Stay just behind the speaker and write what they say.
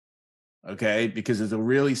Okay, because it's a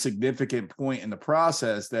really significant point in the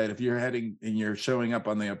process that if you're heading and you're showing up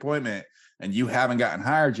on the appointment and you haven't gotten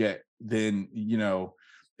hired yet, then,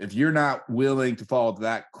 if you're not willing to follow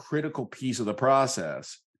that critical piece of the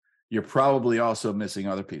process, you're probably also missing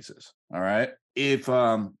other pieces. All right. If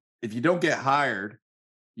you don't get hired,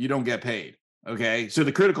 you don't get paid. Okay. So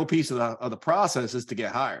the critical piece of the process is to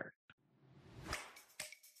get hired.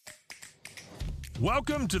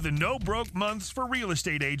 Welcome to the No Broke Months for Real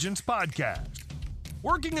Estate Agents podcast.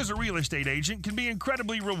 Working as a real estate agent can be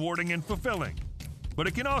incredibly rewarding and fulfilling, but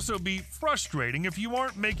it can also be frustrating if you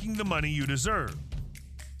aren't making the money you deserve.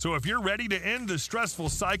 So if you're ready to end the stressful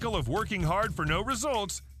cycle of working hard for no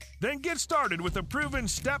results, then get started with a proven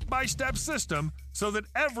step-by-step system so that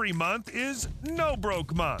every month is No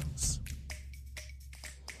Broke Months.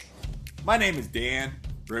 My name is Dan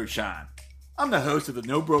Rochon. I'm the host of the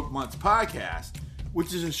No Broke Months podcast,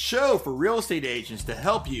 which is a show for real estate agents to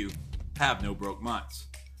help you have no broke months.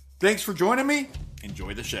 Thanks for joining me.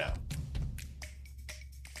 Enjoy the show.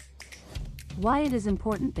 Why it is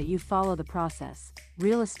important that you follow the process.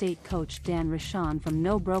 Real estate coach Dan Rochon from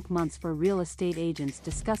No Broke Months for Real Estate Agents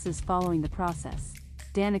discusses following the process.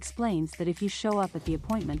 Dan explains that if you show up at the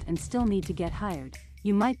appointment and still need to get hired,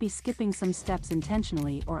 you might be skipping some steps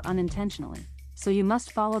intentionally or unintentionally, so you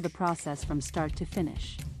must follow the process from start to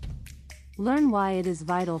finish. Learn why it is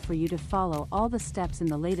vital for you to follow all the steps in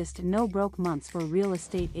the latest No Broke Months for Real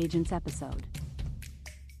Estate Agents episode.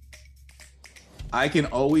 I can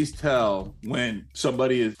always tell when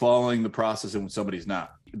somebody is following the process and when somebody's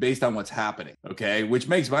not, based on what's happening. Okay, which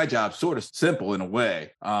makes my job sort of simple in a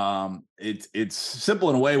way. It's simple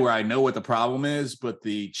in a way where I know what the problem is, but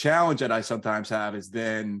the challenge that I sometimes have is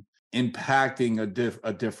then impacting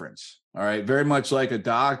a difference. All right, very much like a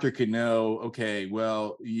doctor could know. Okay,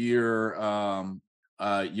 well, you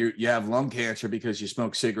have lung cancer because you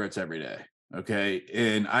smoke cigarettes every day. Okay.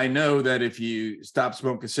 And I know that if you stop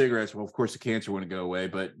smoking cigarettes, well, of course the cancer wouldn't go away,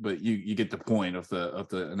 but you get the point of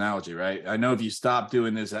the analogy, right? I know if you stop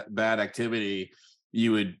doing this bad activity,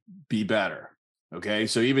 you would be better. Okay.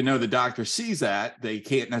 So even though the doctor sees that, they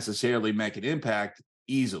can't necessarily make an impact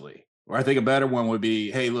easily. Or I think a better one would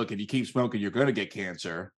be, hey, look, if you keep smoking, you're going to get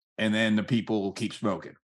cancer. And then the people will keep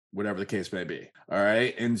smoking, whatever the case may be. All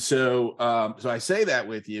right. And so I say that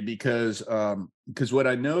with you because what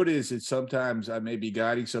I notice is sometimes I may be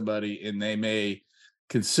guiding somebody and they may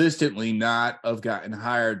consistently not have gotten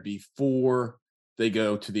hired before they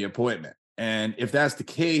go to the appointment. And if that's the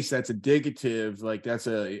case, that's indicative, like that's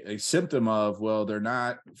a symptom of, well, they're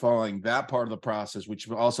not following that part of the process, which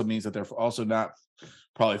also means that they're also not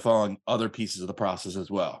probably following other pieces of the process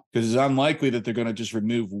as well. Because it's unlikely that they're going to just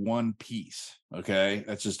remove one piece. Okay.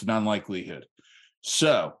 That's just an unlikelihood.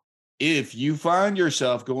 So if you find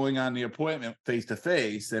yourself going on the appointment face to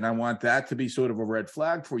face, then I want that to be sort of a red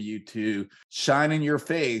flag for you to shine in your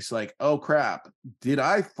face like, oh crap, did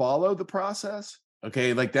I follow the process?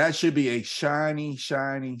 Okay. Like that should be a shiny,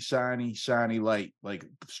 shiny, shiny, shiny light, like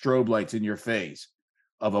strobe lights in your face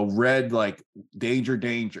of a red, like danger,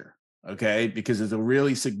 danger. Okay, because it's a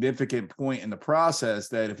really significant point in the process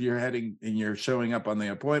that if you're heading and you're showing up on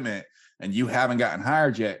the appointment and you haven't gotten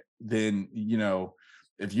hired yet, then,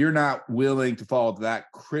 if you're not willing to follow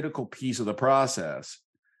that critical piece of the process,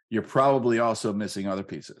 you're probably also missing other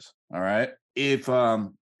pieces. All right. If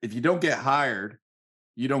you don't get hired,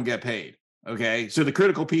 you don't get paid. Okay. So the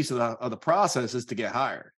critical piece of the process is to get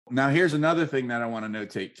hired. Now, here's another thing that I want to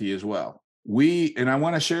notate to you as well. And I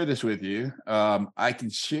want to share this with you. I can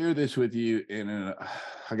share this with you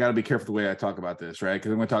I got to be careful the way I talk about this, right?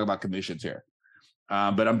 Because I'm going to talk about commissions here.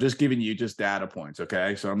 But I'm just giving you just data points.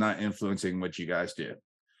 Okay. So I'm not influencing what you guys do.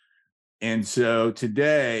 And so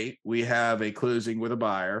today we have a closing with a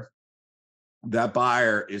buyer. That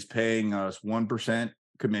buyer is paying us 1%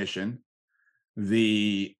 commission.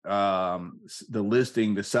 The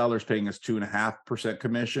seller's paying us 2.5%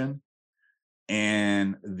 commission.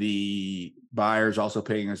 And the buyer's also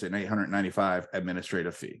paying us an $895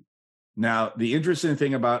 administrative fee. Now, the interesting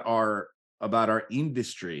thing about our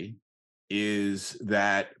industry is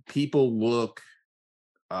that people look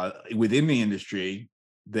within the industry,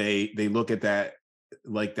 they look at that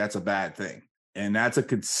like that's a bad thing. And that's a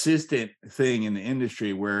consistent thing in the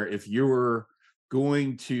industry where if you're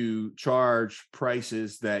going to charge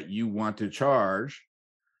prices that you want to charge,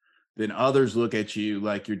 then others look at you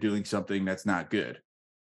like you're doing something that's not good.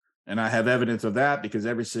 And I have evidence of that because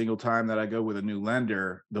every single time that I go with a new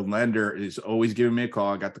lender, the lender is always giving me a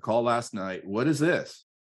call. I got the call last night. What is this?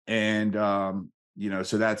 And,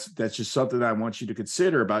 so that's just something that I want you to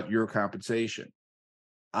consider about your compensation.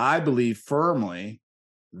 I believe firmly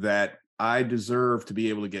that I deserve to be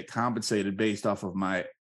able to get compensated based off of my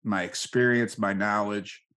experience, my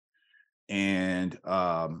knowledge, and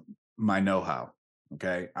my know-how.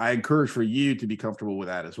 Okay. I encourage for you to be comfortable with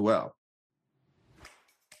that as well.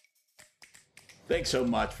 Thanks so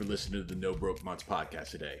much for listening to the No Broke Months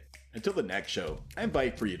podcast today. Until the next show, I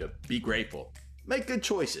invite for you to be grateful, make good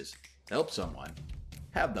choices, help someone,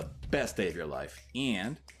 have the best day of your life,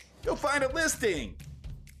 and go find a listing.